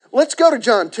let's go to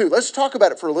John 2. Let's talk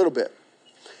about it for a little bit.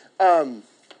 I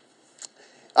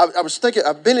was thinking,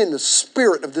 I've been in the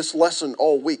spirit of this lesson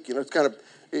all week. It's kind of,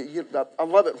 I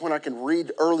love it when I can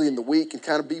read early in the week and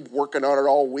kind of be working on it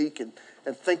all week and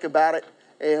think about it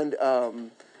and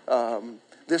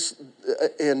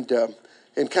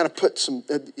kind of put some.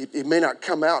 It may not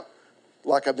come out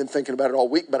like I've been thinking about it all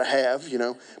week, but I have.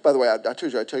 By the way, I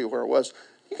told you I'd tell you where I was.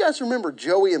 You guys remember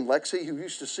Joey and Lexi, who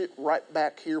used to sit right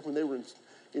back here when they were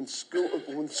in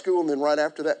school, and then right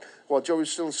after that, while Joey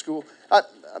was still in school,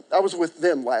 I was with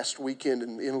them last weekend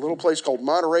in a little place called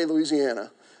Monterey,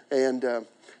 Louisiana, and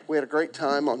we had a great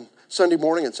time on Sunday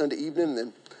morning and Sunday evening, and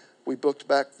then we booked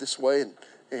back this way,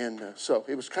 and so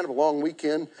it was kind of a long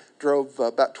weekend. Drove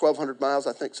about 1,200 miles,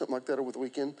 I think, something like that over the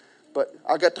weekend. But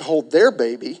I got to hold their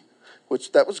baby,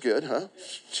 which that was good, huh?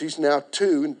 She's now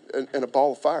 2 and a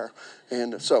ball of fire,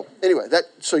 and so anyway,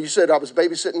 so you said I was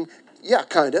babysitting? Yeah,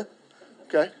 kind of.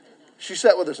 Okay, she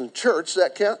sat with us in church. Does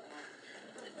that count?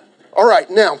 All right,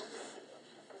 now,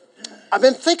 I've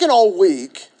been thinking all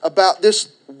week about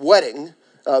this wedding,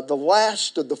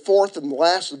 the fourth and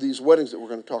last of these weddings that we're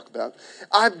going to talk about.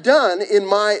 I've done in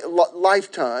my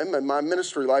lifetime, in my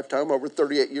ministry lifetime, over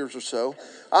 38 years or so,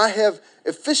 I have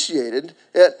officiated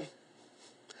at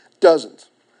dozens,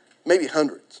 maybe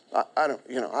hundreds. I don't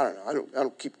know. I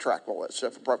don't keep track of all that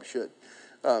stuff. I probably should.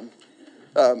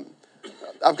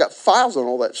 I've got files on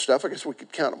all that stuff. I guess we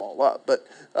could count them all up. But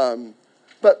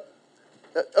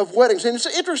of weddings, and it's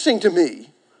interesting to me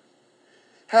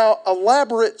how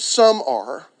elaborate some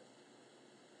are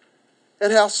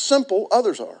and how simple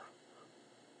others are.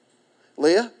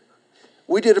 Leah,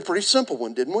 we did a pretty simple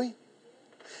one, didn't we?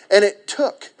 And it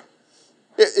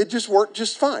just worked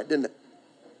just fine, didn't it?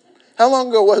 How long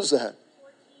ago was that?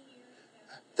 14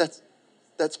 years.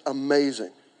 That's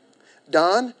amazing.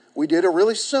 Don, we did a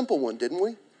really simple one, didn't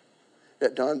we?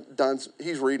 Yeah,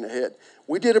 he's reading ahead.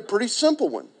 We did a pretty simple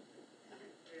one.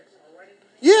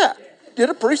 Yeah, did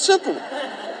a pretty simple one.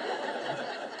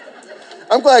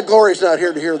 I'm glad Glory's not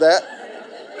here to hear that.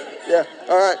 Yeah,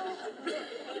 all right.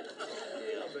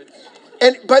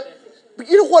 But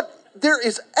you know what? There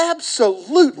is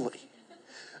absolutely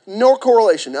no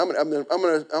correlation. I'm going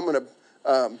to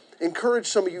encourage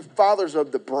some of you fathers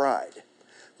of the bride.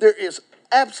 There is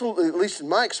absolutely, at least in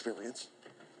my experience,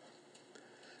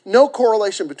 no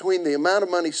correlation between the amount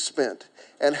of money spent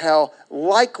and how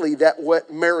likely that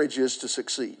marriage is to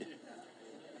succeed.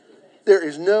 There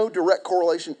is no direct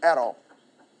correlation at all.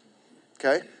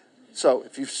 Okay? So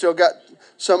if you've still got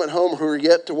some at home who are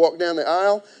yet to walk down the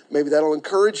aisle, maybe that'll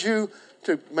encourage you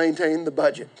to maintain the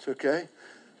budget. Okay?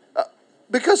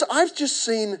 Because I've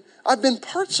been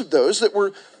parts of those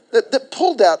that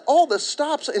pulled out all the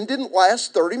stops and didn't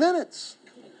last 30 minutes.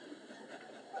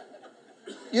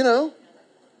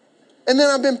 And then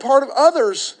I've been part of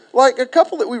others, like a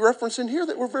couple that we reference in here,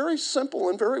 that were very simple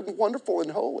and very wonderful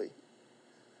and holy.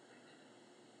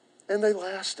 And they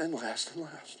last and last and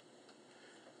last.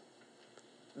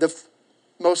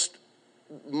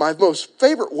 My most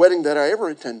favorite wedding that I ever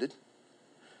attended,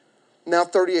 now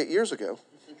 38 years ago,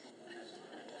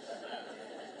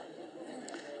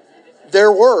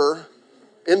 there were,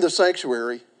 in the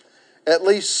sanctuary, at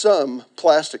least some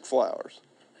plastic flowers.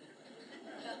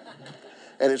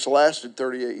 And it's lasted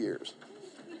 38 years.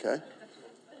 Okay?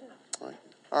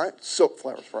 All right. Silk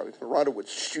flowers, probably. Rhonda would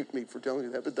shoot me for telling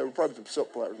you that, but there were probably some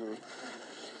silk flowers.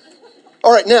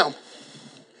 All right, now,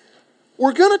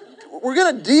 we're gonna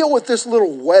deal with this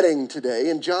little wedding today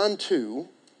in John 2.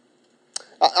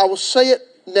 I will say it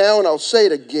now and I'll say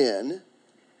it again.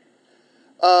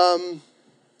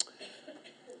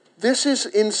 This is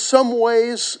in some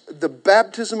ways the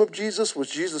baptism of Jesus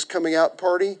was Jesus' coming out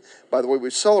party. By the way,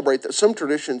 we celebrate that. Some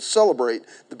traditions celebrate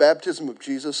the baptism of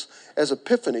Jesus as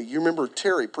Epiphany. You remember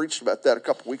Terry preached about that a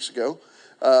couple weeks ago.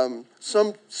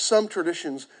 Some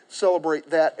traditions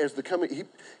celebrate that as the coming.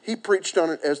 He preached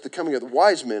on it as the coming of the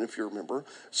wise men, if you remember.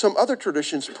 Some other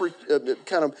traditions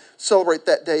kind of celebrate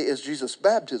that day as Jesus'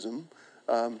 baptism.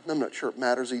 I'm not sure it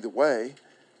matters either way.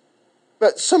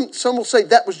 But some will say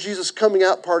that was Jesus' coming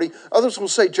out party. Others will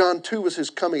say John 2 was his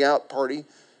coming out party,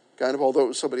 kind of, although it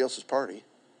was somebody else's party.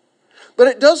 But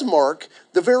it does mark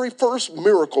the very first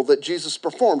miracle that Jesus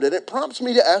performed. And it prompts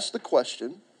me to ask the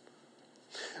question,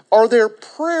 are there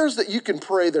prayers that you can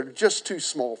pray that are just too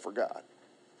small for God?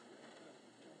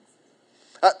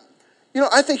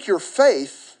 I think your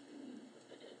faith,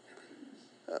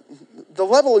 the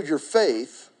level of your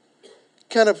faith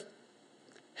kind of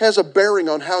has a bearing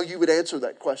on how you would answer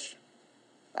that question,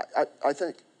 I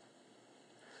think.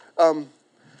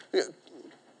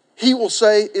 he will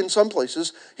say in some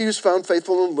places, he was found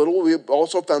faithful in little, we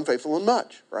also found faithful in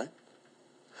much, right?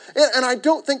 And I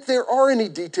don't think there are any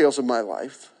details of my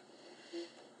life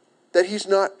that he's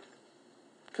not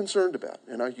concerned about.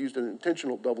 And I used an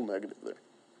intentional double negative there.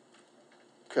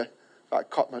 Okay? I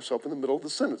caught myself in the middle of the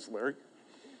sentence, Larry.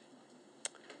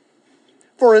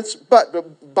 For instance,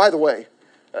 but by the way,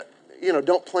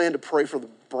 don't plan to pray for the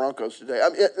Broncos today.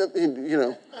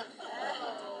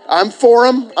 I'm for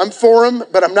them,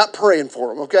 but I'm not praying for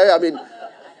them, okay?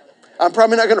 I'm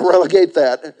probably not going to relegate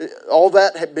that. All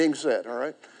that being said, all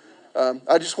right?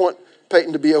 I just want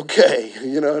Peyton to be okay,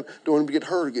 don't want him to get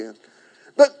hurt again.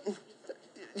 But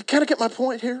you kind of get my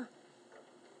point here?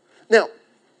 Now,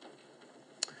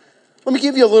 let me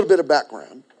give you a little bit of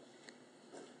background.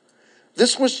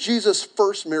 This was Jesus'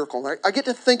 first miracle. I get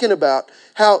to thinking about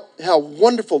how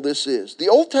wonderful this is. The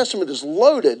Old Testament is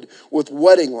loaded with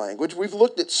wedding language. We've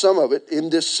looked at some of it in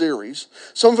this series.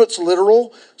 Some of it's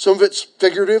literal, some of it's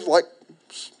figurative, but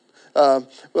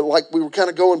we were kind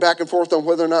of going back and forth on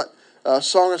whether or not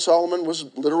Song of Solomon was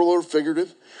literal or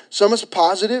figurative. Some is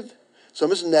positive,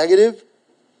 some is negative.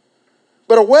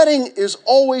 But a wedding is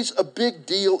always a big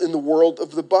deal in the world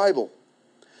of the Bible.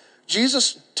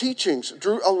 Jesus' teachings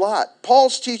drew a lot.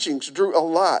 Paul's teachings drew a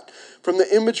lot from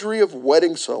the imagery of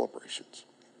wedding celebrations.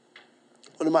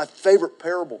 One of my favorite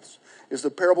parables is the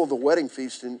parable of the wedding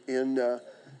feast in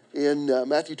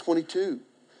Matthew 22,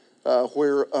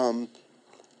 where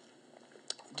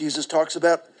Jesus talks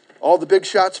about all the big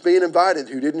shots being invited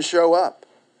who didn't show up,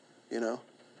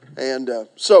 And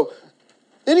so,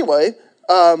 anyway,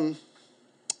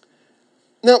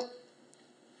 now,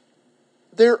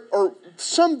 there are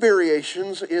some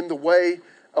variations in the way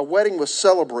a wedding was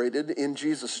celebrated in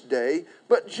Jesus' day,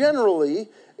 but generally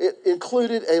it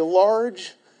included a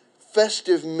large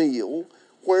festive meal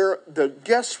where the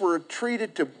guests were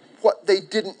treated to what they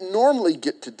didn't normally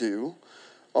get to do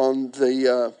on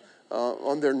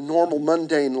their normal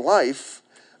mundane life.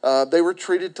 They were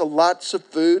treated to lots of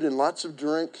food and lots of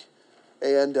drink,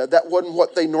 and that wasn't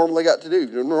what they normally got to do.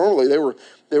 Normally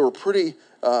they were pretty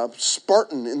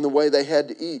Spartan in the way they had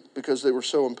to eat because they were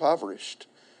so impoverished.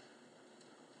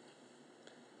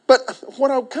 But what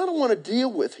I kind of want to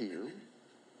deal with here,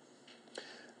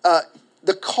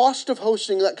 the cost of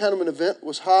hosting that kind of an event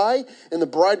was high, and the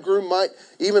bridegroom might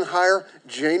even hire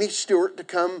Janie Stewart to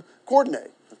come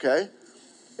coordinate, okay?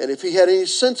 And if he had any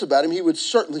sense about him, he would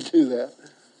certainly do that,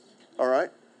 all right?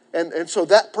 And so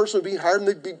that person would be hired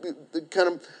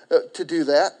to do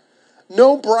that.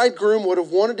 No bridegroom would have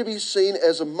wanted to be seen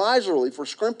as a miserly for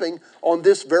scrimping on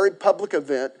this very public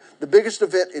event, the biggest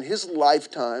event in his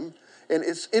lifetime. And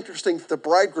it's interesting that the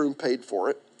bridegroom paid for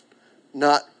it,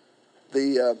 not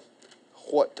the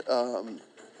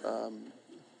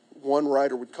one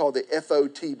writer would call the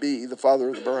FOTB, the father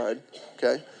of the bride.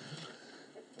 Okay,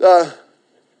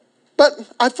 but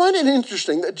I find it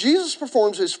interesting that Jesus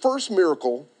performs his first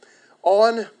miracle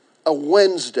on a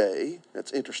Wednesday.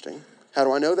 That's interesting. How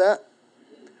do I know that?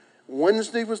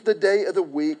 Wednesday was the day of the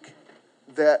week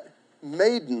that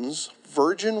maidens,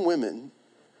 virgin women,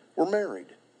 were married.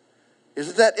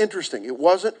 Isn't that interesting? It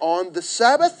wasn't on the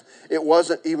Sabbath. It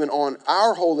wasn't even on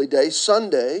our holy day,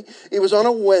 Sunday. It was on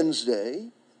a Wednesday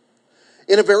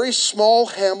in a very small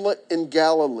hamlet in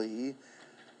Galilee,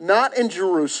 not in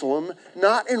Jerusalem,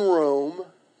 not in Rome,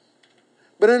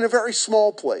 but in a very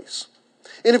small place,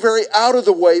 in a very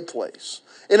out-of-the-way place.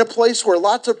 In a place where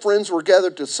lots of friends were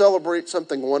gathered to celebrate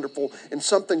something wonderful, and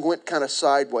something went kind of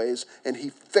sideways, and he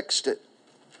fixed it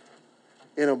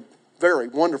in a very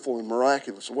wonderful and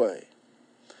miraculous way.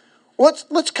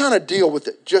 Let's kind of deal with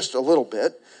it just a little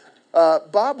bit.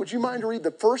 Bob, would you mind to read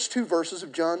the first two verses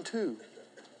of John 2? On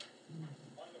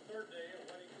the third day, a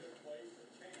wedding took place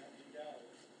at Cana in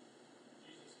Galilee.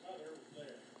 Jesus' mother was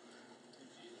there. And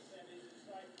Jesus and his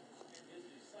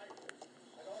disciples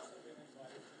had also been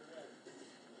invited to the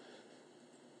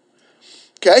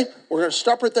wedding. Okay, we're going to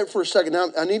stop right there for a second. Now,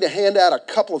 I need to hand out a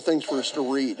couple of things for us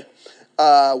to read.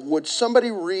 Would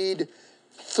somebody read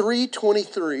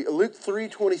 3:23, Luke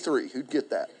 3:23? Who'd get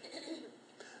that?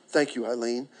 Thank you,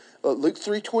 Eileen. Luke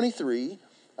 3:23.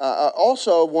 I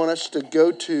also want us to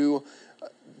go to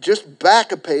just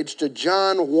back a page to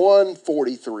John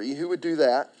 1:43. Who would do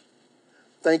that?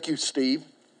 Thank you, Steve.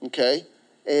 Okay,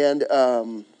 and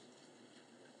all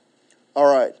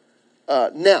right.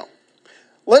 Now,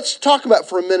 let's talk about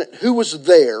for a minute who was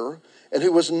there and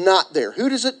who was not there. Who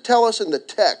does it tell us in the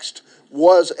text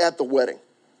was at the wedding?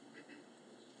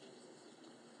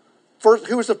 First,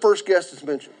 who was the first guest that's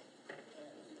mentioned?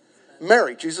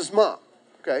 Mary, Jesus' mom.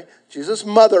 Okay, Jesus'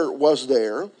 mother was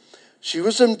there. She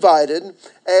was invited,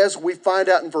 as we find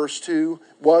out in verse 2,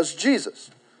 was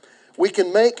Jesus. We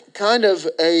can make kind of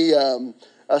a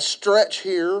stretch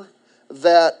here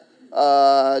that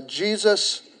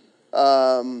Jesus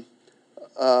was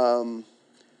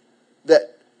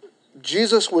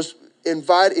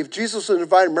invited. If Jesus was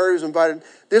invited, Mary was invited.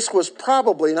 This was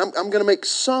probably, and I'm going to make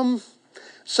some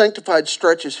sanctified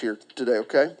stretches here today,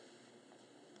 okay?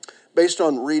 Based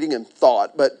on reading and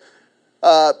thought, but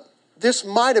this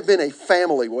might have been a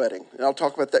family wedding, and I'll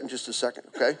talk about that in just a second,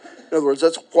 okay? In other words,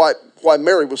 that's why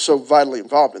Mary was so vitally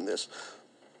involved in this.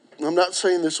 I'm not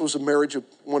saying this was a marriage of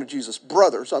one of Jesus'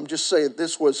 brothers. I'm just saying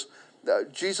this was,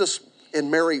 Jesus and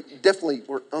Mary definitely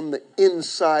were on the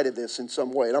inside of this in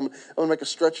some way. And I'm going to make a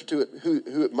stretch to it,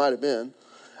 who it might have been.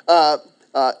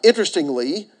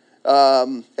 Interestingly,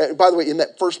 and by the way, in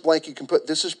that first blank you can put,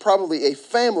 this is probably a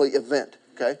family event,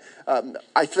 okay?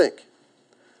 I think.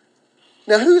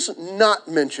 Now, who's not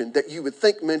mentioned that you would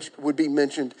think would be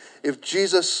mentioned if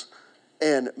Jesus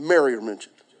and Mary are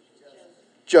mentioned?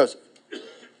 Joseph.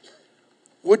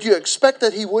 Would you expect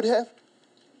that he would have?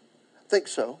 I think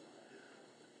so.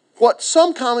 What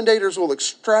some commentators will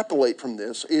extrapolate from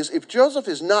this is if Joseph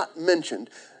is not mentioned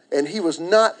and he was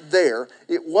not there,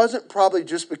 it wasn't probably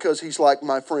just because he's like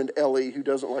my friend Ellie who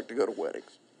doesn't like to go to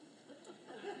weddings.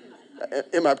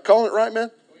 Am I calling it right,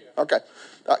 man? Okay.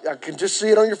 I can just see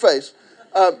it on your face.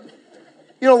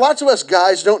 Lots of us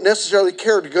guys don't necessarily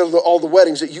care to go to all the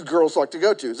weddings that you girls like to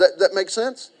go to. Does that make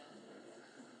sense?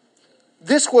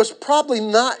 This was probably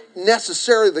not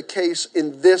necessarily the case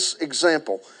in this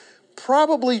example.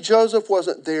 Probably Joseph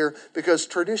wasn't there because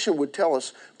tradition would tell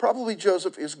us probably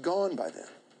Joseph is gone by then.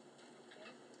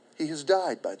 He has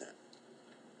died by then.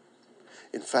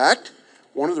 In fact,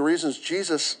 one of the reasons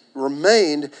Jesus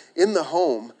remained in the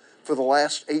home for the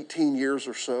last 18 years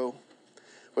or so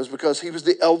was because he was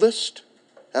the eldest.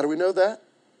 How do we know that?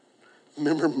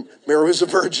 Remember, Mary was a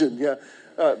virgin. Yeah,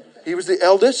 he was the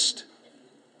eldest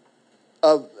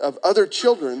of other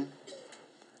children,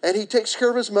 and he takes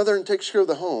care of his mother and takes care of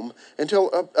the home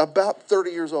until about 30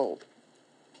 years old.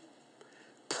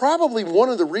 Probably one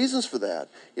of the reasons for that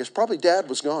is probably dad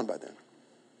was gone by then.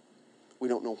 We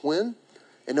don't know when,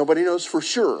 and nobody knows for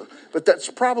sure. But this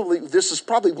is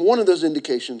probably one of those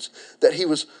indications that he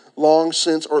was long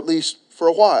since, or at least for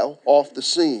a while, off the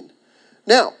scene.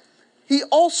 Now,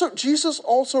 Jesus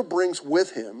also brings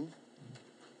with him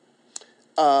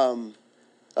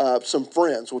some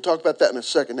friends. We'll talk about that in a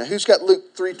second. Now, who's got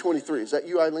Luke 3:23? Is that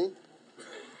you, Eileen?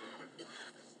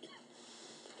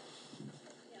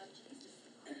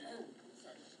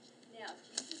 Now,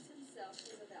 Jesus himself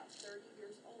was about 30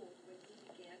 years old when he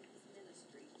began his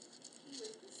ministry. He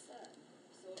was the son,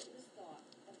 so it was thought,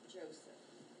 of Joseph.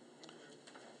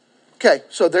 Okay,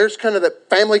 so there's kind of that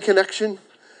family connection,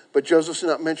 but Joseph's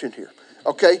not mentioned here.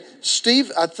 Okay,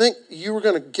 Steve, I think you were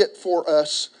going to get for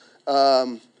us,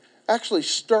 actually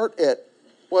start at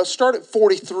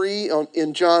 43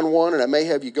 in John 1, and I may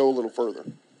have you go a little further.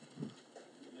 The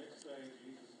next day,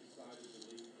 Jesus decided to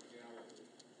leave for Galilee.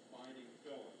 Finding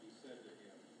Philip, he said to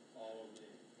him, "Follow me."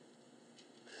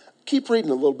 Keep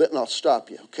reading a little bit, and I'll stop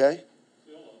you, okay?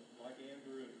 Philip, like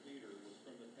Andrew and Peter, was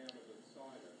from the town of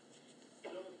Bethsaida.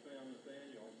 Philip found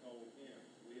Nathanael and told him,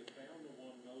 "We have found the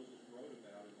one Moses wrote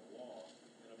about in the law,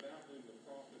 and about whom the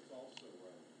prophets also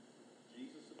wrote,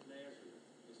 Jesus of Nazareth,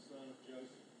 the son of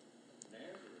Joseph."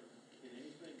 "Nazareth? Can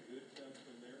anything good come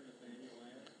from there?"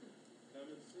 Nathanael asked. "Come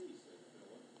and see," said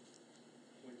Philip.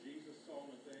 When Jesus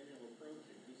saw Nathanael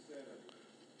approaching, he said of him,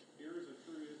 "Here is a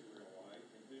true Israelite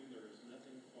in whom there is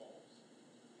nothing false."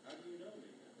 "How do you know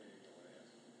me?" Nathanael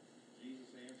asked. Jesus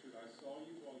answered, "I saw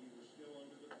you while you were still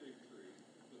under the fig tree,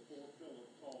 before Philip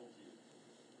called you."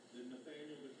 Then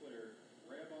Nathanael declared,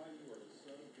 "Rabbi, you are the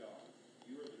Son of God.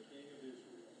 You are the King of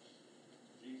Israel."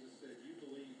 Jesus said, "You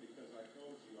believe because I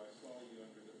told you I saw you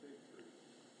under the fig tree.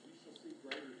 You shall see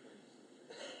greater things than this."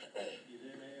 He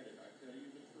then added, "I tell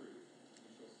you the truth. You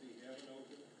shall see heaven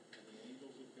open and the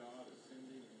angels of God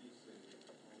ascending and descending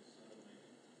on the Son of Man."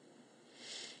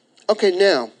 Okay,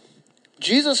 now,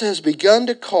 Jesus has begun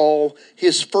to call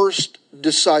his first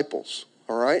disciples,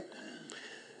 all right?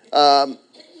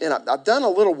 And I've done a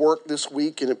little work this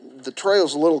week, and the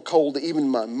trail's a little cold even in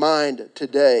my mind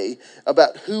today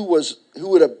about who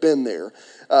would have been there.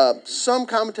 Some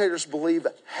commentators believe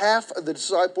half of the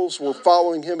disciples were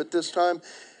following him at this time,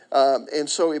 and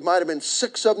so it might have been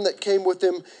 6 of them that came with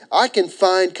him. I can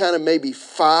find kind of maybe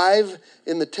 5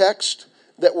 in the text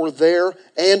that were there.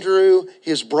 Andrew,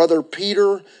 his brother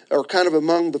Peter, are kind of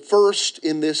among the first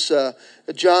in this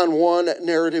John 1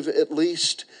 narrative at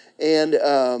least. And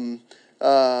then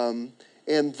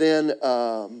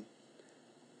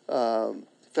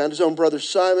Found his own brother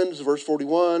Simon, this is verse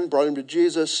 41, brought him to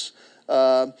Jesus.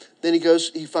 Then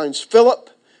he finds Philip.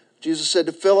 Jesus said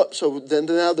to Philip, so then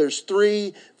now there's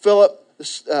three. Philip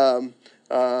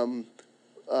found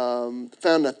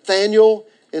Nathanael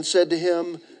and said to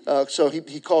him, so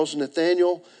he calls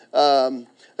Nathanael.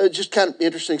 Just kind of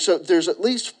interesting. So there's at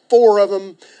least four of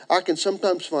them. I can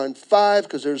sometimes find five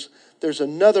because there's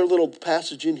another little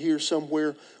passage in here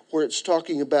somewhere where it's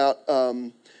talking about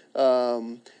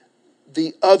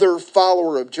the other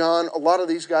follower of John. A lot of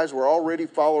these guys were already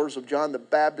followers of John the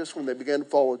Baptist when they began to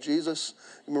follow Jesus.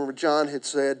 Remember, John had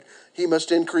said, he must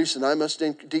increase and I must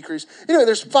decrease. Anyway,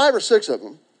 there's 5 or 6 of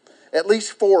them, at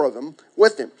least 4 of them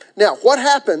with him. Now, what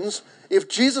happens if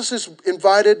Jesus is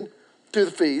invited to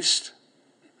the feast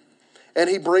and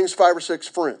he brings 5 or 6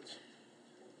 friends?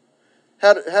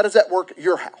 How does that work at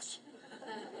your house?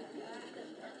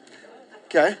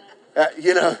 Okay?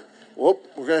 Whoop,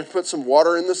 we're going to put some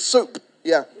water in the soup.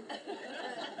 Yeah.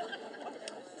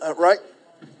 Right?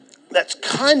 That's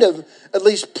kind of at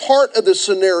least part of the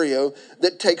scenario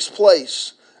that takes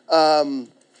place. Now,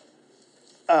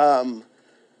 I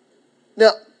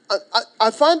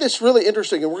find this really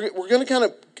interesting, and we're going to kind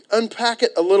of unpack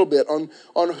it a little bit on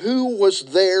who was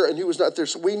there and who was not there.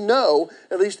 So we know,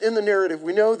 at least in the narrative,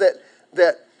 we know that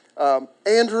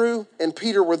Andrew and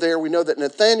Peter were there. We know that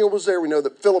Nathanael was there. We know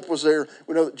that Philip was there.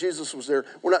 We know that Jesus was there.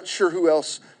 We're not sure who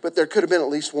else, but there could have been at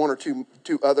least 1 or 2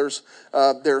 others.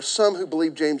 There are some who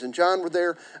believe James and John were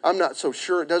there. I'm not so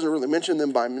sure. It doesn't really mention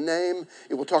them by name.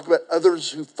 It will talk about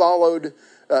others who followed,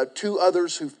 2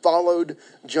 others who followed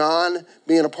John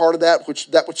being a part of that, which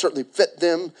that would certainly fit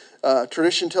them.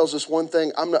 Tradition tells us one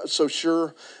thing. I'm not so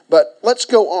sure. But let's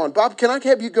go on. Bob, can I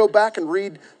have you go back and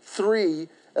read 3?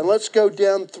 And let's go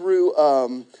down through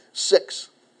 6.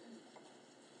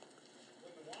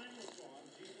 When the wine was gone,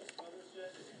 Jesus' mother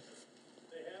said to him,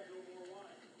 "They have no more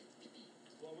wine."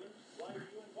 "Woman, why do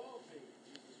you involve me?"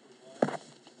 Jesus replied,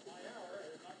 "My hour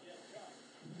has not yet come."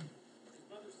 His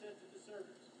mother said to the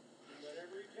servants, "Do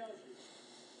whatever he tells you."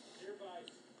 Nearby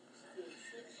stood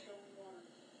 6 stone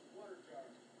water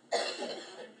jars, the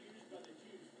kind used by the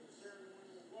Jews for the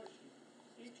ceremonial washing,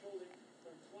 each holding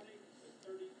from 20 to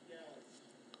 30 gallons.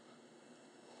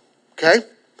 Okay,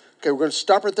 we're going to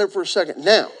stop right there for a second.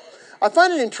 Now, I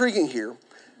find it intriguing here.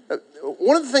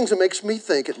 One of the things that makes me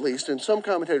think, at least, and some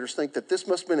commentators think that this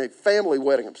must have been a family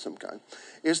wedding of some kind,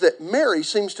 is that Mary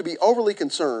seems to be overly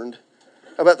concerned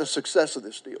about the success of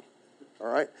this deal. All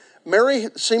right? Mary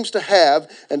seems to have,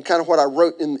 and kind of what I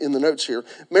wrote in the notes here,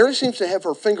 Mary seems to have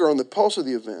her finger on the pulse of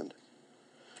the event.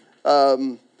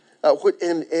 And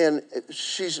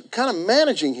she's kind of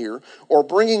managing here, or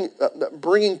bringing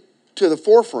to the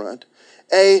forefront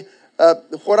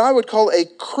what I would call a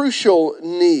crucial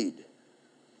need.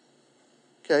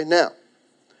 Okay, now,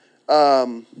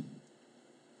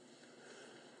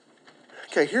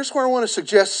 here's where I want to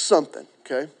suggest something,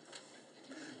 okay?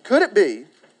 Could it be,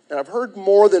 and I've heard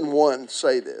more than one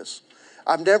say this,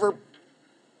 I've never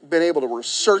been able to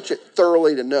research it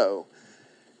thoroughly to know,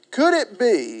 could it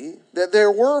be that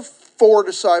there were 4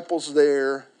 disciples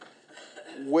there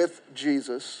with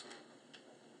Jesus?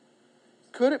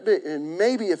 Could it be, and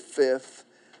maybe a 5th,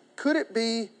 could it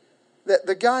be that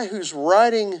the guy who's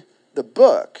writing the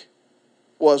book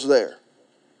was there?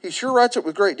 He sure writes it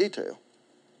with great detail.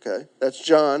 Okay, that's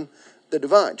John the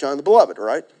Divine, John the Beloved,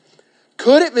 right?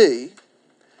 Could it be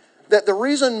that the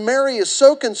reason Mary is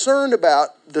so concerned about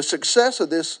the success of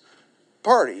this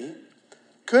party,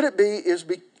 could it be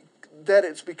that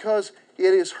it's because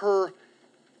it is her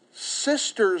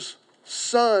sister's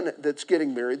son that's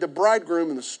getting married, the bridegroom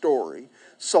in the story,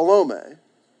 Salome?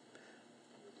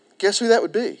 Guess who that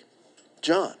would be?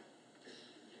 John.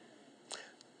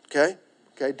 Okay,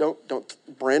 don't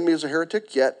brand me as a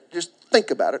heretic yet. Just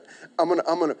think about it.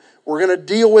 We're gonna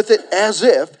deal with it as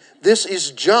if this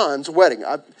is John's wedding.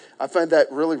 I find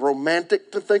that really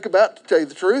romantic to think about, to tell you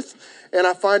the truth, and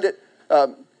I find it.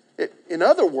 In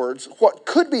other words, what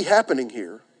could be happening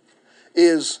here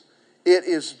is it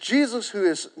is Jesus who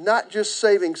is not just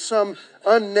saving some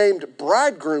unnamed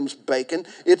bridegroom's bacon.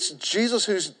 It's Jesus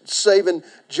who's saving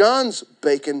John's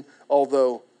bacon,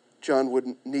 although John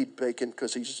wouldn't need bacon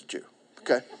because he's a Jew.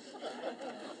 Okay?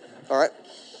 All right?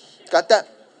 Got that?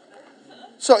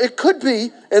 So it could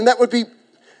be, and that would be.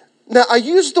 Now I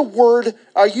use the word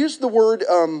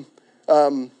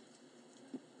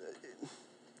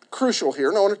crucial here,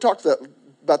 and I want to talk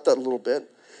about that a little bit.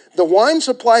 The wine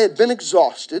supply had been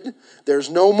exhausted. There's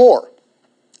no more.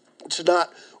 It's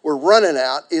not we're running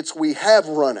out. It's we have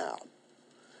run out.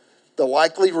 The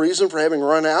likely reason for having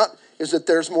run out is that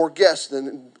there's more guests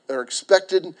than are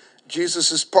expected.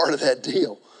 Jesus is part of that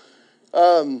deal.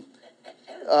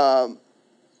 The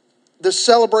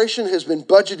celebration has been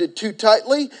budgeted too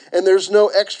tightly, and there's no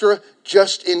extra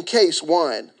just-in-case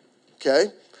wine,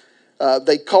 okay?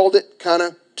 They called it kind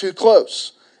of too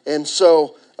close, and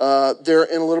so they're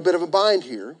in a little bit of a bind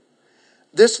here.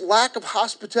 This lack of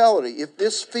hospitality, if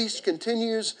this feast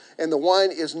continues and the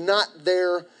wine is not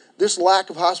there, this lack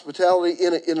of hospitality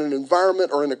in an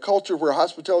environment or in a culture where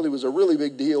hospitality was a really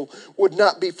big deal would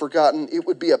not be forgotten. It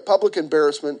would be a public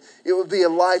embarrassment. It would be a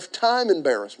lifetime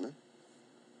embarrassment.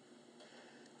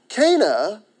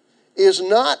 Cana is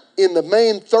not in the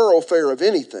main thoroughfare of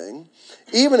anything.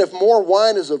 Even if more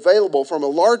wine is available from a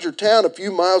larger town a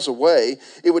few miles away,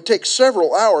 it would take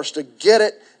several hours to get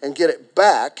it and get it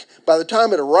back. By the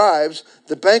time it arrives,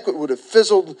 the banquet would have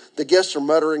fizzled. The guests are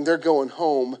muttering, they're going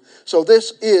home. So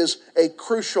this is a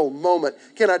crucial moment.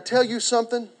 Can I tell you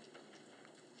something?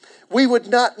 We would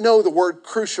not know the word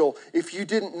crucial if you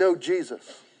didn't know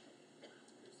Jesus.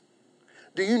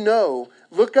 Do you know?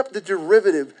 Look up the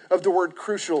derivative of the word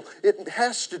crucial. It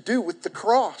has to do with the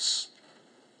cross.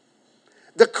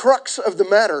 The crux of the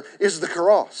matter is the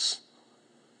cross.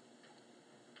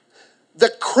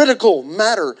 The critical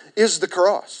matter is the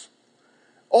cross.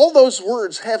 All those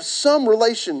words have some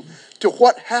relation to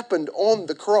what happened on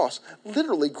the cross,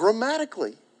 literally,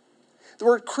 grammatically. The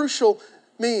word crucial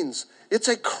means it's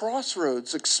a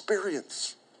crossroads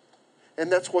experience.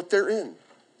 And that's what they're in.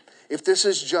 If this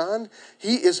is John,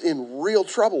 he is in real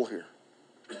trouble here.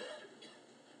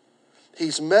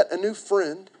 He's met a new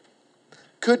friend.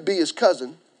 Could be his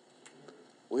cousin.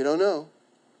 We don't know.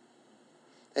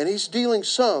 And he's dealing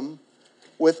some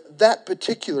with that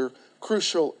particular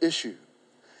crucial issue.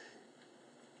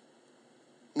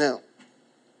 Now,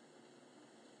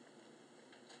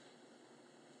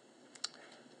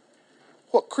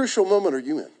 what crucial moment are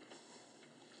you in?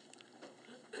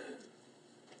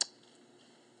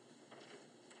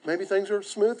 Maybe things are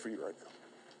smooth for you right now.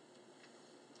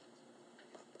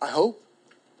 I hope.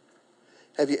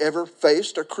 Have you ever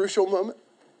faced a crucial moment?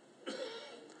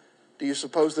 Do you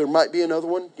suppose there might be another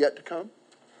one yet to come?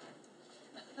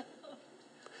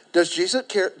 Does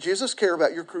Jesus care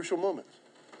about your crucial moments?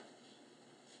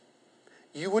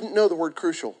 You wouldn't know the word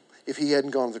crucial if he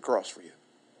hadn't gone to the cross for you.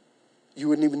 You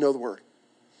wouldn't even know the word.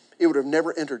 It would have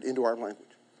never entered into our language.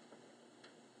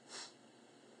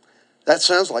 That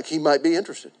sounds like he might be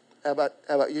interested. How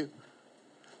about you?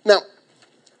 Now,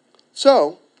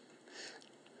 so,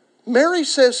 Mary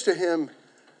says to him,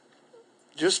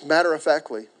 just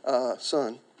matter-of-factly,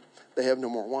 son, they have no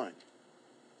more wine.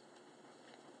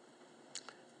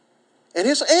 And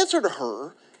his answer to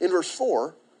her in verse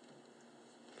 4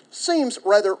 seems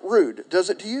rather rude. Does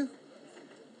it to you?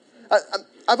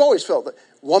 I've always felt that.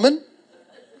 Woman,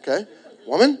 okay,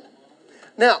 woman.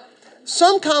 Now,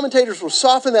 some commentators will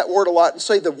soften that word a lot and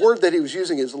say the word that he was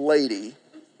using is lady.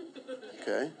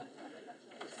 Okay.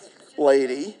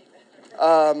 Lady.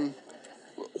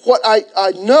 What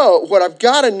I know, what I've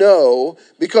got to know,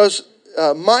 because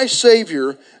my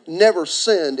Savior never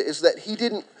sinned, is that he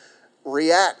didn't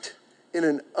react in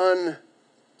an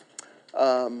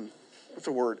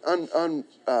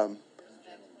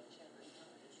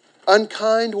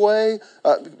unkind way,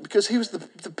 because he was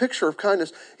the picture of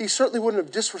kindness. He certainly wouldn't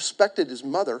have disrespected his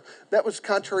mother. That was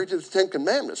contrary to the Ten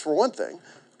Commandments, for one thing.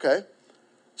 Okay,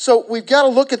 so we've got to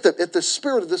look at the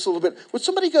spirit of this a little bit. Would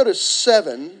somebody go to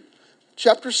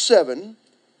chapter 7,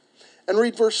 and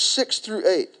read verse 6 through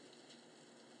 8?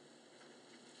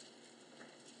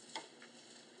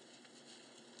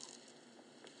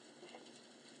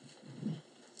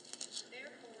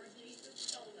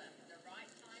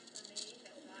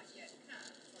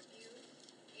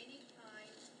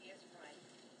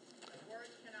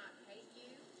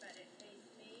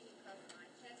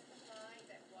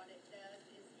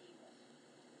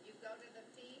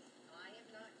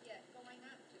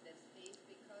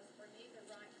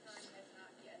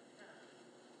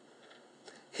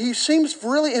 He seems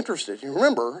really interested. You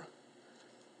remember,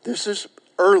 this is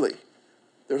early.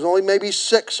 There's only maybe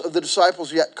 6 of the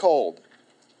disciples yet called.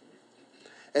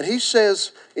 And he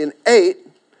says in 8,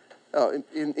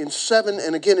 in 7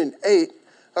 and again in 8,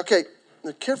 okay,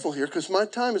 now careful here because my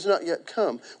time has not yet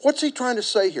come. What's he trying to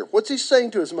say here? What's he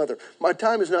saying to his mother? My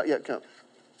time has not yet come.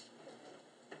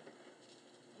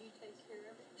 You take care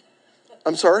of it.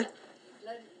 I'm sorry?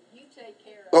 You take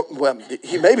care of it. Oh, well,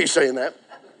 he may be saying that.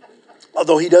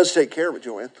 Although he does take care of it,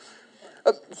 Joanne.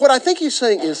 What I think he's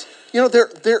saying is,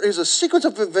 there is a sequence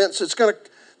of events that's going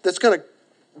to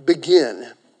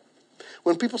begin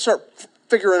when people start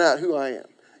figuring out who I am.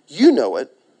 You know it.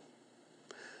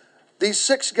 These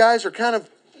 6 guys are kind of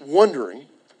wondering,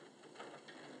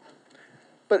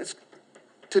 but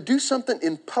to do something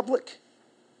in public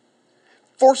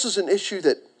forces an issue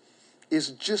that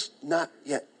is just not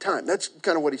yet time. That's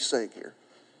kind of what he's saying here.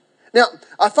 Now,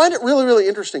 I find it really, really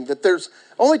interesting that there's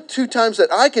only 2 times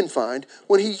that I can find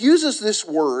when he uses this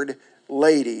word,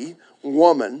 lady,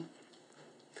 woman,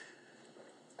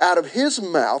 out of his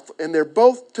mouth, and they're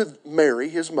both to Mary,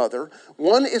 his mother.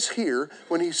 One is here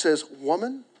when he says,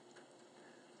 woman,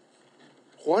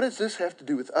 what does this have to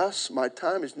do with us? My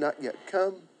time is not yet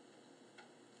come.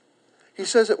 He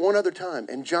says it one other time,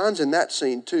 and John's in that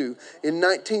scene too. In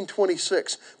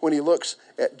 1926, when he looks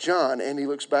at John and he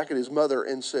looks back at his mother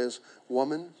and says,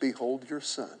 woman, behold your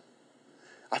son.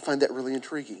 I find that really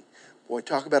intriguing. Boy,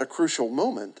 talk about a crucial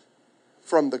moment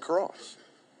from the cross.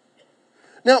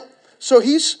 Now, so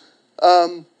he's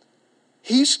going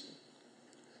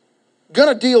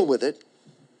to deal with it,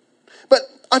 but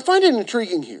I find it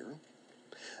intriguing here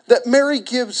that Mary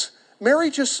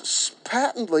just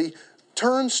patently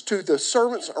turns to the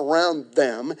servants around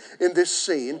them in this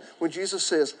scene when Jesus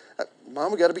says,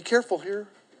 Mom, we got to be careful here.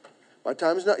 My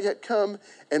time has not yet come.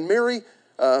 And Mary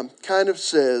kind of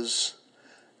says,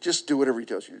 just do whatever he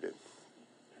tells you to do.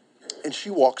 And she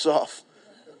walks off,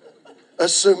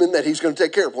 assuming that he's going to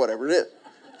take care of whatever it is.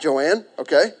 Joanne,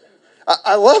 okay?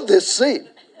 I love this scene.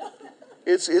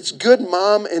 It's good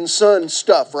mom and son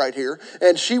stuff right here.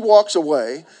 And she walks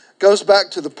away, goes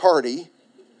back to the party.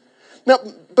 Now,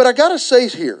 but I got to say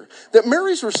here that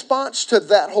Mary's response to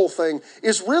that whole thing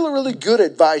is really, really good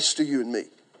advice to you and me.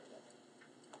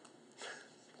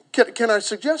 Can I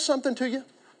suggest something to you?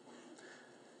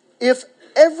 If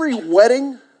every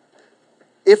wedding,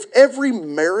 if every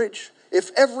marriage,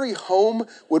 if every home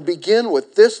would begin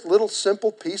with this little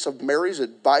simple piece of Mary's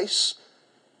advice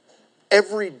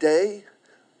every day,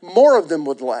 more of them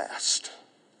would last.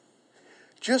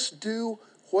 Just do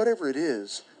whatever it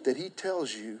is that he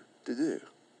tells you to do.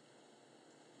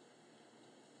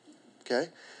 Okay?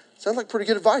 Sounds like pretty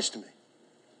good advice to me.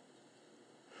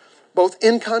 Both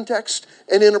in context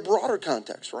and in a broader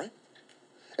context, right?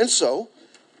 And so,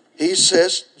 she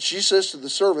says to the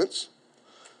servants,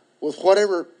 with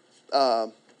whatever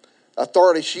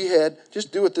authority she had,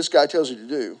 just do what this guy tells you to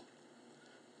do.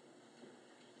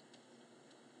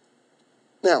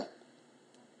 Now,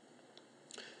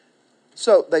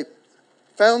 so they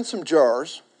found some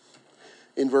jars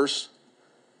in verse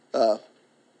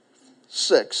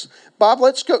 6. Bob,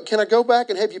 let's go. Can I go back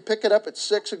and have you pick it up at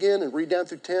 6 again and read down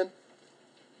through 10?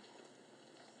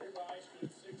 Thereby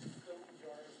stood 6 stone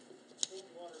jars, stone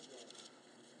water jars,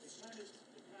 the kind they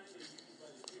used by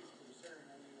the Jews for the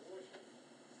ceremony of worship,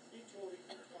 each holding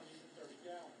 20 and 30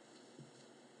 gallons.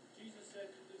 Jesus said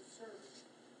to the servants,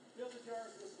 fill the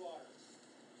jars with water.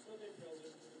 So they filled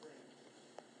them to the brim.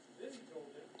 Then he told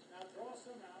them, now draw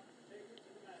some out and take it to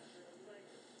the master of the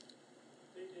banquet.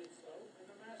 They did so, and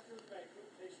the master of the banquet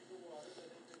tasted the water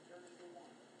that had been turned into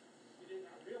wine. He did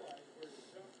not realize where it had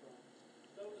come from,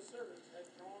 though the servants had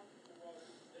drawn the water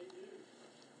they knew.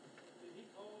 Then he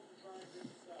called the bridegroom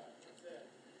aside and said,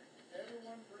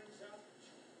 everyone brings out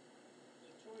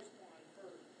the choice wine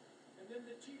first, and then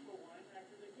the cheaper wine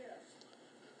after the guests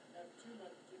have too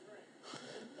much to drink.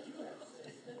 You have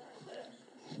saved my best.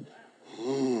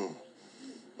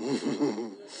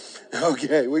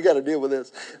 Okay, we got to deal with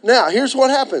this. Now, here's what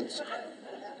happens.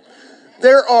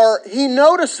 He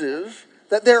notices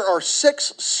that there are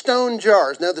 6 stone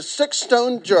jars. Now, the 6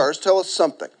 stone jars tell us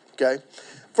something, okay?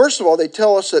 First of all, they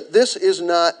tell us that this is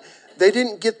not, they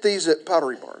didn't get these at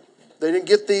Pottery Barn. They didn't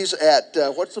get these at,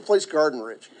 what's the place, Garden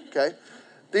Ridge, okay?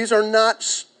 These are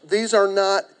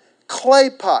not clay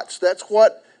pots. That's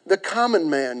what the common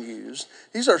man used.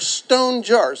 These are stone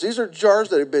jars. These are jars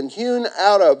that have been hewn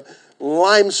out of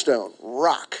limestone,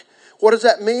 rock. What does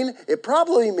that mean? It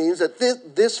probably means that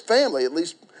this family, at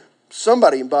least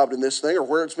somebody involved in this thing or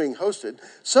where it's being hosted,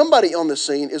 somebody on the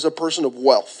scene is a person of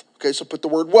wealth. Okay, so put the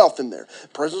word wealth in there. The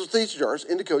presence of these jars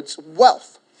indicates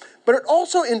wealth. But it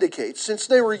also indicates, since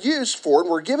they were used for, and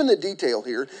we're given the detail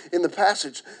here in the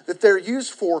passage, that they're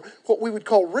used for what we would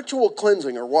call ritual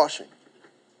cleansing or washing.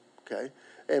 Okay?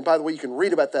 And by the way, you can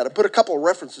read about that. I put a couple of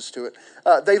references to it.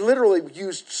 They literally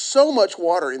used so much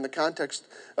water in the context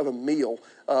of a meal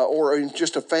or in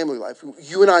just a family life.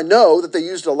 You and I know that they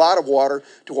used a lot of water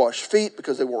to wash feet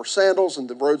because they wore sandals and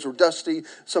the roads were dusty,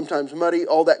 sometimes muddy,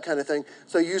 all that kind of thing.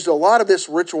 So they used a lot of this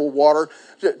ritual water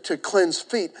to cleanse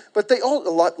feet. But they all, a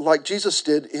lot like Jesus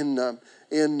did in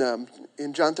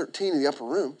John 13 in the upper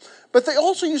room. But they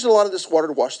also used a lot of this water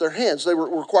to wash their hands. They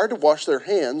were required to wash their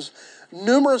hands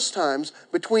numerous times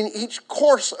between each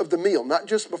course of the meal, not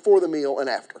just before the meal and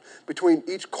after, between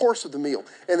each course of the meal.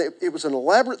 And it was an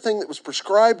elaborate thing that was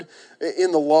prescribed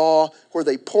in the law, where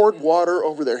they poured water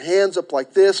over their hands up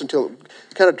like this until it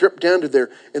kind of dripped down to there,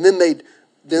 and then they'd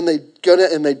go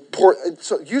down and they'd pour.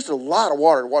 So it used a lot of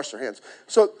water to wash their hands.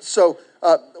 So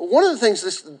one of the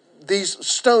things these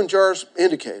stone jars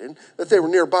indicated that they were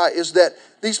nearby is that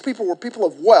these people were people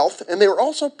of wealth, and they were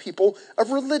also people of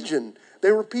religion.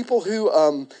 They were people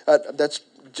who, that's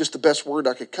just the best word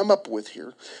I could come up with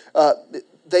here.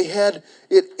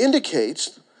 It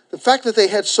indicates, the fact that they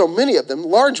had so many of them,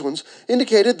 large ones,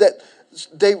 indicated that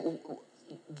they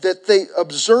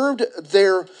observed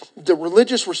the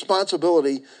religious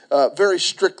responsibility very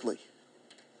strictly.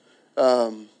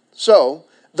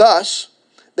 Thus,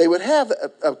 they would have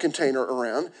a container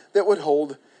around that would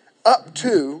hold up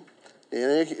to,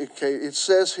 and it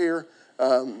says here,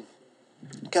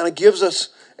 kind of gives us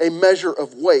a measure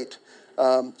of weight.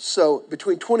 So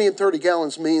between 20 and 30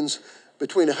 gallons means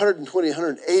between 120 and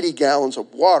 180 gallons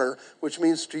of water, which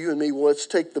means to you and me, well, let's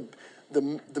take the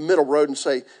middle road and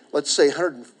say, let's say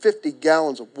 150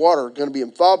 gallons of water are going to be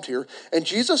involved here. And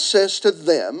Jesus says to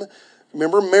them,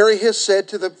 remember, Mary has said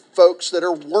to the folks that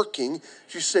are working,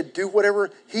 she said, do whatever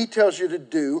he tells you to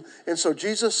do. And so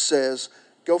Jesus says,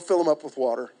 go fill them up with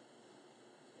water.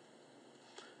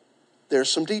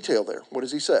 There's some detail there. What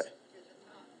does he say?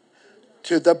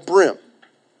 To the brim.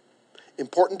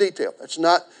 Important detail. That's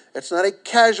not a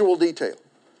casual detail.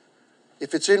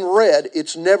 If it's in red,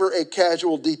 it's never a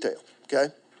casual detail. Okay?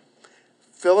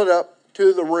 Fill it up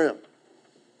to the rim.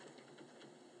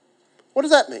 What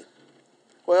does that mean?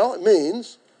 Well, it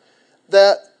means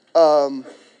that by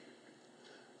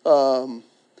the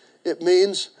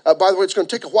way, it's going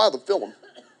to take a while to fill them.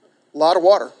 A lot of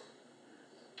water.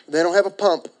 They don't have a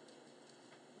pump.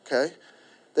 Okay?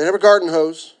 They don't have a garden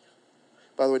hose.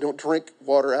 By the way, don't drink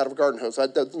water out of a garden hose.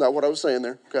 That's not what I was saying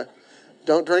there. Okay?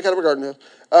 Don't drink out of a garden hose.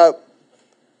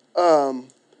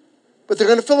 But they're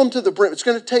going to fill them to the brim. It's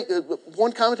going to take,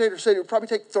 one commentator said it would probably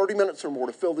take 30 minutes or more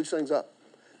to fill these things up.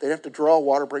 They'd have to draw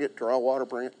water, bring it, draw water,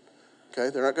 bring it. Okay?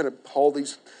 They're not going to haul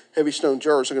these heavy stone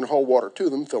jars. They're going to haul water to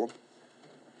them, fill them.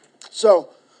 So,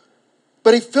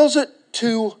 but he fills it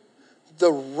to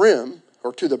the rim,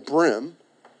 or to the brim.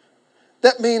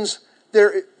 That means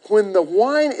when the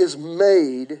wine is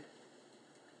made,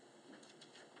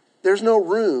 there's no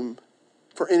room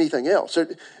for anything else.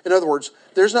 In other words,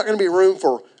 there's not going to be room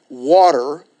for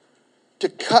water to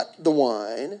cut the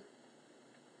wine,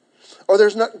 or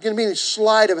there's not going to be any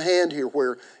sleight of hand here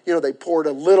where, they poured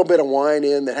a little bit of wine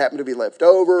in that happened to be left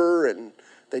over, and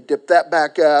they dipped that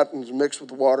back out and it was mixed with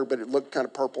the water, but it looked kind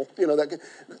of purple.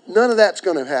 None of that's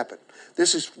going to happen.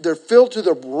 They're filled to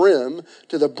the brim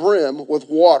with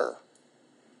water.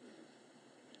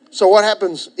 So what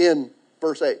happens in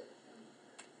verse 8? It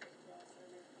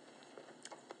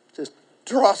says,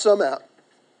 draw some out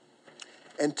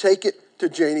and take it to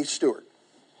Janie Stewart.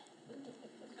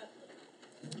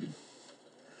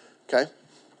 Okay?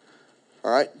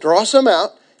 All right. Draw some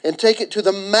out and take it to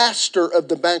the master of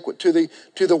the banquet, to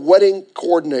the wedding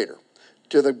coordinator,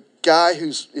 to the guy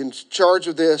who's in charge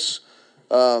of this.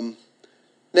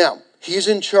 Now, he's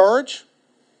in charge.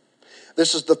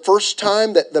 This is the first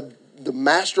time that the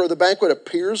master of the banquet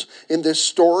appears in this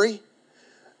story.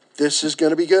 This is going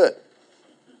to be good.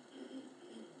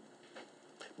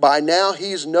 By now,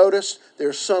 he's noticed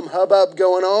there's some hubbub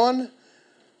going on,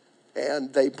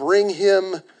 and they bring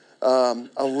him a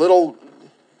little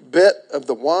bit of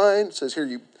the wine. It says here,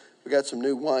 we got some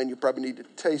new wine. You probably need to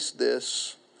taste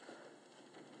this.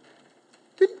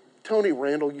 Didn't Tony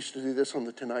Randall used to do this on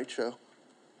The Tonight Show?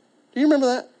 Do you remember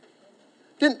that?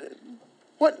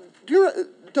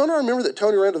 Don't I remember that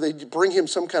Tony Randall, they'd bring him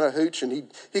some kind of hooch and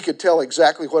he could tell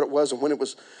exactly what it was and when it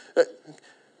was.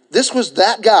 This was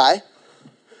that guy,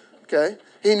 okay?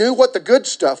 He knew what the good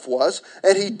stuff was,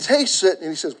 and he tastes it and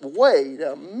he says, wait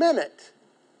a minute.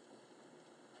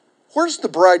 Where's the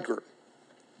bridegroom?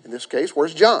 In this case,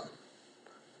 where's John?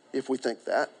 If we think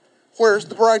that. Where's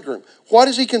the bridegroom? What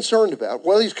is he concerned about?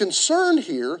 Well, he's concerned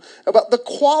here about the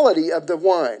quality of the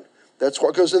wine. That's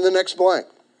what goes in the next blank.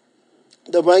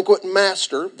 The banquet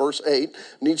master, verse 8,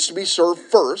 needs to be served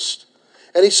first.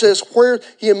 And he says,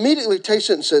 he immediately tastes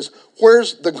it and says,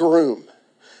 where's the groom?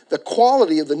 The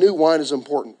quality of the new wine is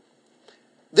important.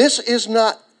 This is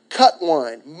not cut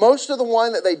wine. Most of the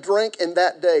wine that they drank in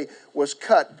that day was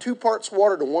cut 2 parts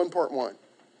water to 1 part wine.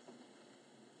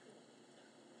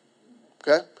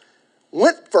 Okay?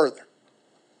 Went further.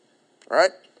 All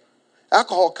right?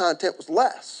 Alcohol content was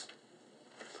less.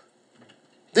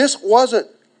 This wasn't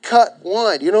cut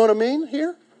wine. You know what I mean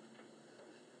here?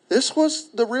 This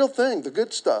was the real thing, the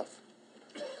good stuff.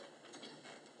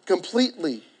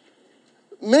 Completely.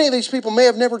 Many of these people may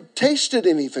have never tasted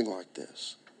anything like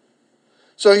this.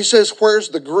 So he says, where's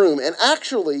the groom? And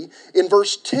actually, in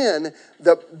verse 10,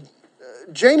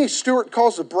 Janie Stewart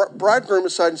calls the bridegroom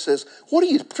aside and says, what are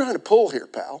you trying to pull here,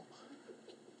 pal?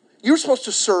 You're supposed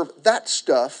to serve that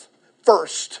stuff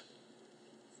first.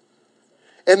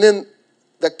 And then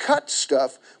the cut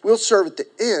stuff we'll serve at the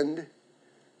end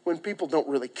when people don't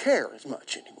really care as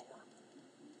much anymore.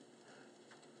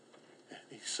 And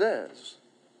he says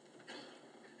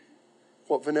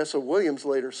what Vanessa Williams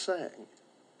later sang.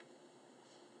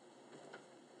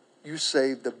 You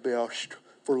saved the best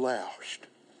for last.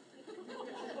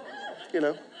 You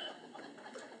know.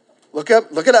 Look it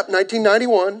up,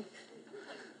 1991.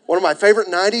 One of my favorite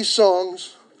 90s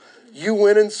songs. You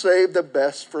went and saved the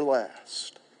best for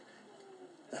last.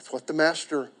 That's what the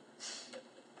master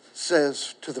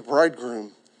says to the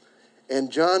bridegroom.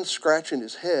 And John scratching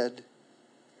his head.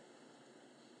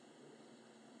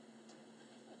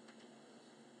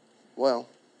 Well,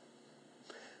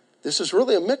 this is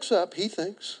really a mix-up, he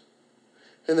thinks.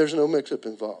 And there's no mix-up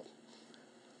involved.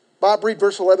 Bob, read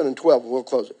verse 11 and 12, and we'll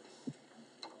close it.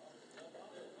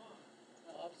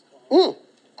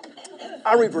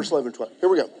 I'll read verse 11 and 12. Here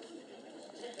we go.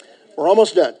 We're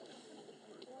almost done.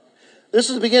 This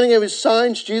is the beginning of his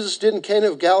signs Jesus did in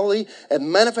Cana of Galilee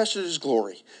and manifested his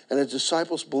glory. And his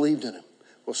disciples believed in him.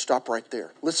 We'll stop right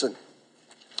there. Listen.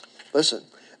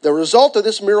 The result of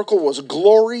this miracle was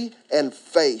glory and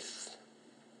faith.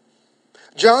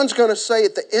 John's going to say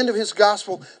at the end of his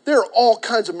gospel, there are all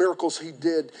kinds of miracles he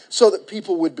did so that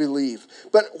people would believe.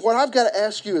 But what I've got to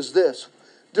ask you is this.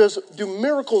 Do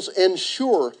miracles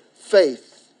ensure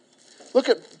faith? Look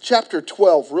at chapter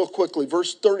 12 real quickly,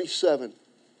 verse 37.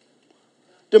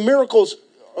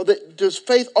 Does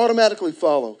faith automatically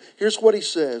follow? Here's what he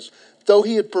says. Though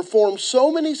he had performed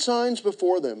so many signs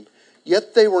before them,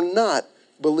 yet they were not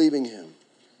believing him.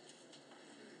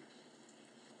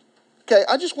 Okay,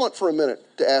 I just want for a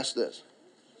minute to ask this.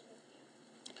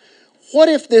 What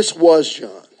if this was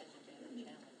John?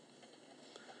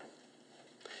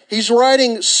 He's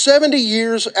writing 70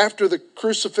 years after the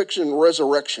crucifixion and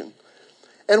resurrection.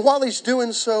 And while he's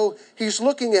doing so, he's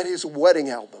looking at his wedding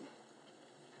album.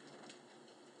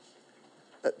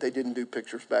 They didn't do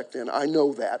pictures back then. I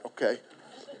know that, okay?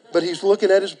 But he's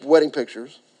looking at his wedding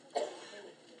pictures.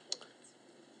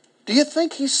 Do you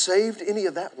think he saved any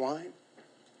of that wine?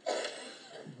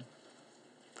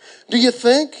 Do you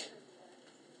think?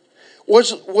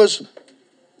 Was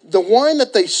the wine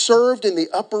that they served in the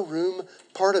upper room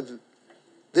part of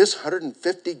this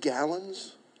 150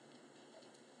 gallons?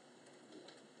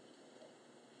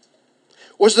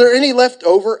 Was there any left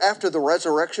over after the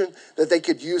resurrection that they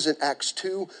could use in Acts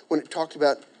 2 when it talked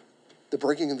about the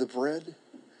breaking of the bread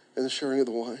and the sharing of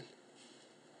the wine?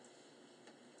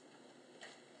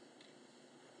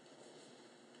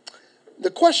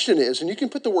 The question is, and you can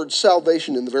put the word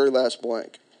salvation in the very last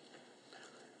blank.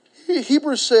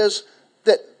 Hebrews says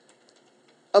that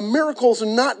a miracle is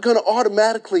not going to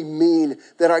automatically mean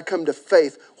that I come to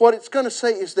faith. What it's going to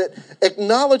say is that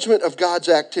acknowledgement of God's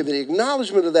activity,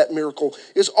 acknowledgement of that miracle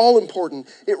is all important.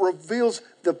 It reveals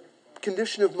the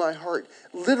condition of my heart.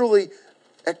 Literally,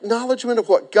 acknowledgement of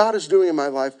what God is doing in my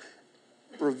life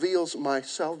reveals my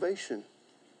salvation.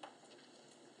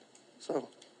 So,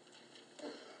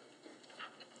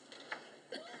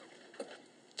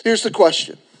 here's the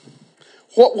question.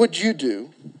 What would you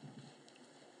do,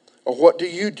 or what do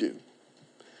you do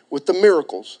with the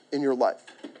miracles in your life?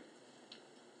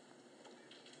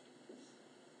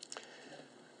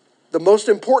 The most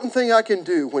important thing I can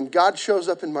do when God shows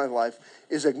up in my life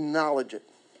is acknowledge it.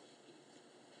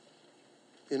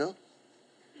 You know?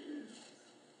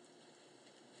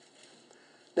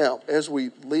 Now, as we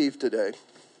leave today,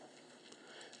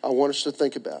 I want us to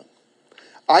think about,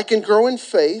 I can grow in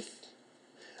faith.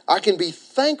 I can be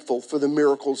thankful for the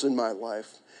miracles in my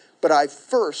life, but I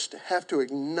first have to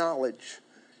acknowledge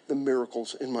the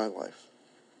miracles in my life.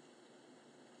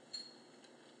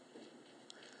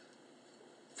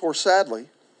 For sadly,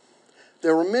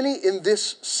 there were many in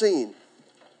this scene,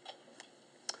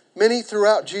 many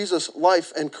throughout Jesus'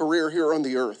 life and career here on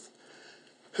the earth,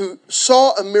 who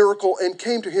saw a miracle and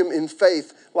came to him in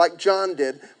faith like John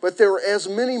did, but there were as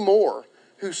many more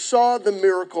who saw the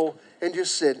miracle and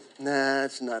just said, nah,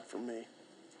 it's not for me.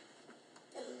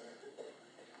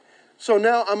 So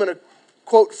now I'm going to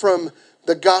quote from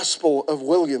the Gospel of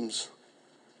Williams.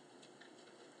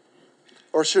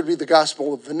 Or should it be the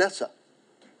Gospel of Vanessa?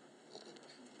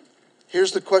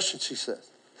 Here's the question she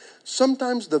says.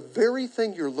 Sometimes the very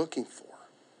thing you're looking for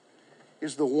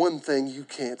is the one thing you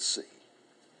can't see.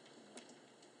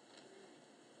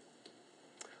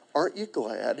 Aren't you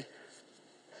glad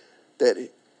that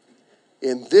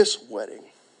in this wedding,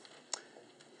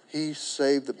 he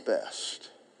saved the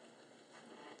best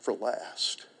for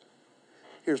last?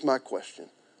 Here's my question.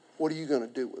 What are you going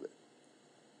to do with it?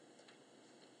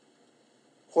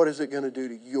 What is it going to do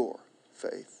to your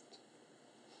faith?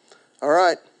 All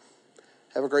right.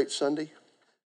 Have a great Sunday.